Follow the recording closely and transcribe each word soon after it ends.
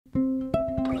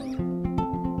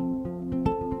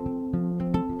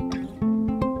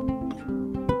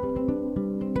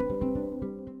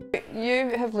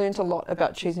you have learned a lot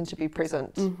about choosing to be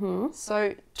present. Mm-hmm.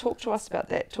 So talk to us about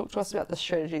that. Talk to us about the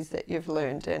strategies that you've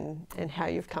learned and how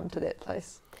you've come to that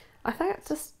place. I think it's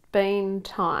just been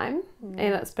time,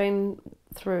 and it's been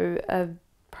through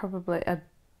probably a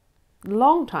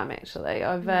long time actually.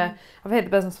 I've had the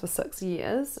business for 6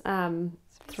 years.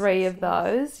 3 of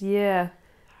those,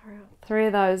 three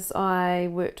of those I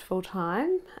worked full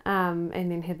time, and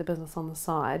then had the business on the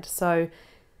side. So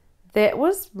that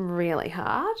was really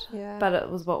hard, but it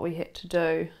was what we had to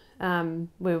do.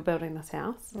 We were building this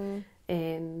house,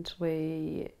 and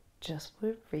we just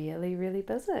were really, really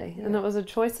busy. And it was a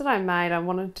choice that I made. I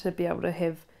wanted to be able to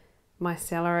have my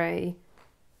salary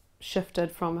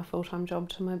shifted from a full-time job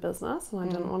to my business, and I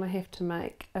didn't want to have to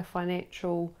make a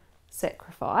financial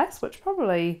sacrifice, which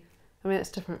probably, I mean, it's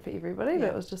different for everybody, but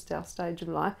it was just our stage of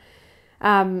life.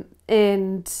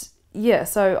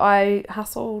 So I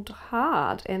hustled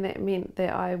hard, and that meant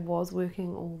that I was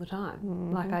working all the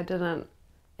time. Like I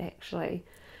actually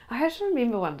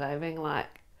remember one day being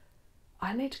like,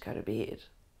 I need to go to bed.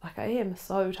 Like I am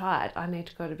so tired, I need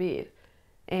to go to bed.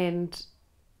 And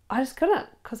I just couldn't,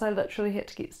 because I literally had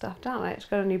to get stuff done. I had to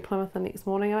go to New Plymouth the next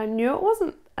morning, and I knew it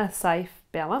wasn't a safe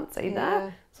balance either.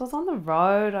 Yeah. So I was on the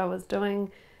road, I was doing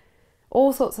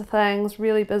all sorts of things,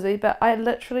 really busy, but I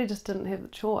literally just didn't have the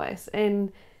choice.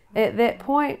 And at that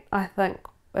point, I think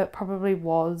it probably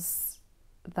was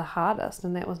the hardest,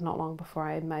 and that was not long before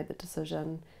I made the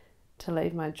decision to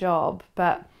leave my job.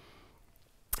 But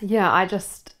yeah,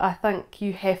 I think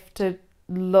you have to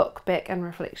look back in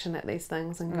reflection at these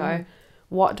things and go,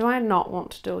 what do I not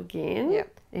want to do again?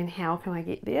 And how can I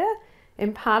get there?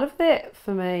 And part of that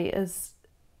for me is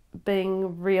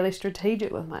being really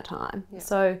strategic with my time.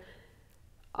 So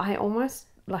I almost,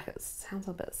 like, it sounds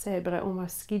a bit sad, but I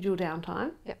almost schedule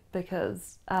downtime,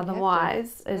 because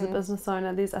otherwise, as a business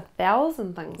owner, there's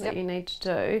 1,000 things that you need to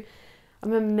do.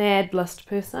 I'm a mad list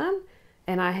person,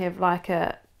 and I have like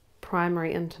a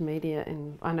primary, intermediate,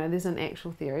 and I know there's an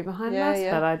actual theory behind this,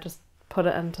 but I just put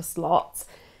it into slots.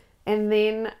 And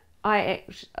then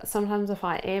sometimes if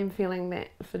I am feeling that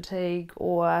fatigue,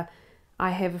 or I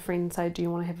have a friend say, do you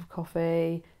want to have a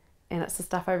coffee? And it's the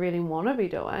stuff I really want to be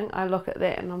doing. I look at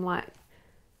that and I'm like,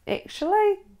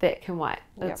 actually, that can wait.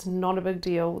 It's not a big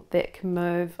deal. That can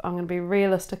move. I'm going to be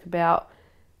realistic about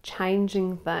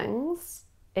changing things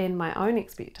and my own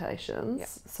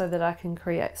expectations so that I can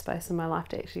create space in my life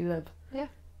to actually live.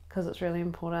 Because it's really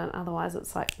important. Otherwise,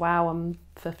 it's like, wow, I'm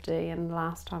 50 and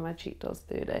last time I checked I was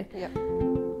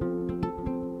 30.